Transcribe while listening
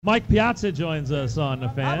Mike Piazza joins us on The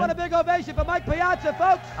Fan. I want a big ovation for Mike Piazza,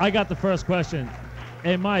 folks. I got the first question.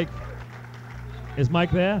 Hey, Mike. Is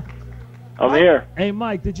Mike there? I'm here. Hey,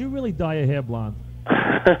 Mike, did you really dye your hair blonde?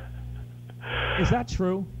 Is that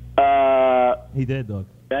true? He did, Doug.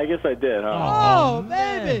 I guess I did, huh? Oh,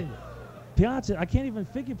 baby. Piazza, I can't even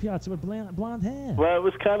figure Piazza with blonde hair. Well, it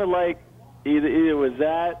was kind of like either was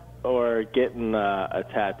that or getting a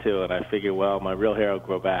tattoo, and I figured, well, my real hair will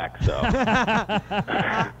grow back, so.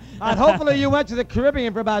 And hopefully you went to the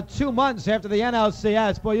Caribbean for about 2 months after the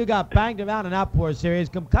NLCS. Boy, you got banged around an outpour series,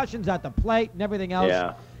 concussions at the plate and everything else.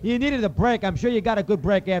 Yeah. You needed a break. I'm sure you got a good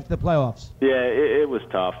break after the playoffs. Yeah, it was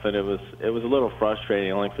tough, and it was a little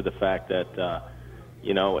frustrating, only for the fact that,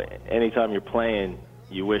 you know, anytime you're playing,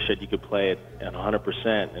 you wish that you could play it at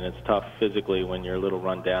 100%, and it's tough physically when you're a little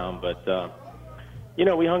run down, but. You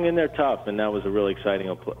know, we hung in there tough, and that was a really exciting,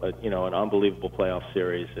 you know, an unbelievable playoff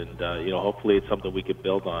series, and, you know, hopefully it's something we could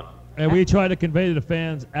build on. And we try to convey to the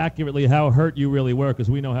fans accurately how hurt you really were, because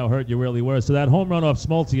we know how hurt you really were. So that home run off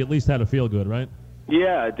Smoltz at least had to feel good, right?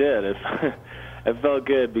 Yeah, it did. It felt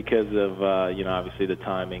good because of, you know, obviously the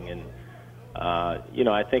timing, and, you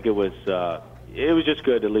know, I think it was just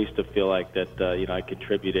good at least to feel like that, you know, I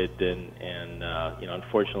contributed, and you know,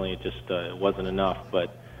 unfortunately it just it wasn't enough,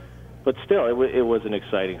 But still, it was an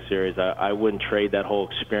exciting series. I wouldn't trade that whole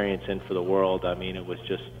experience in for the world. I mean, it was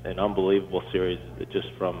just an unbelievable series, just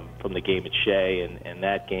from the game at Shea and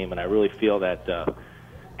that game. And I really feel that,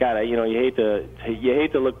 God, you know, you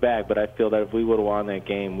hate to look back, but I feel that if we would have won that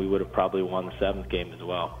game, we would have probably won the 7th game as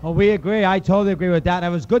well. Well, we agree. I totally agree with that.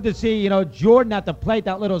 And it was good to see, you know, Jordan at the plate,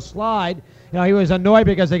 that little slide. You know, he was annoyed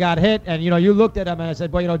because they got hit, and, you know, you looked at him and I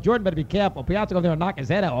said, well, you know, Jordan better be careful. Piazza go there and knock his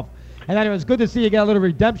head off. And then it was good to see you get a little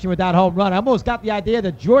redemption with that home run. I almost got the idea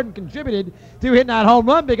that Jordan contributed to hitting that home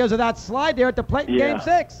run because of that slide there at the plate in Game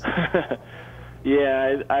 6.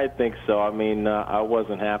 Yeah, I think so. I mean, I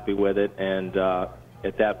wasn't happy with it, and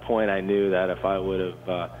at that point I knew that if I would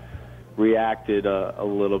have reacted a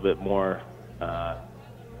little bit more,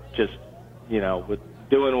 just, you know, with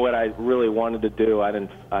doing what I really wanted to do,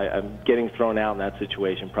 I'm getting thrown out in that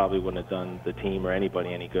situation probably wouldn't have done the team or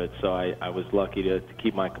anybody any good. So I was lucky to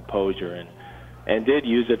keep my composure and did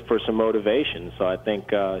use it for some motivation. So I think,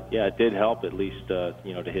 yeah, it did help at least,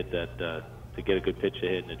 you know, to hit that, to get a good pitch to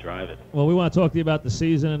hit and to drive it. Well, we want to talk to you about the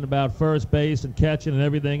season and about first base and catching and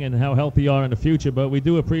everything and how healthy you are in the future. But we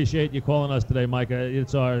do appreciate you calling us today, Mike.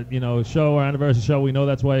 It's our, you know, show, our anniversary show. We know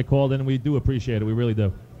that's why you called in, and we do appreciate it. We really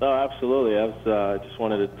do. Oh, absolutely. I just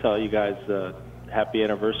wanted to tell you guys happy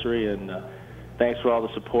anniversary, and thanks for all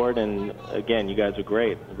the support. And, again, you guys are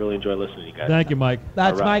great. I really enjoy listening to you guys. Thank you, Mike.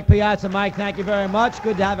 That's right. Mike Piazza. Mike, thank you very much.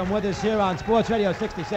 Good to have him with us here on Sports Radio 66.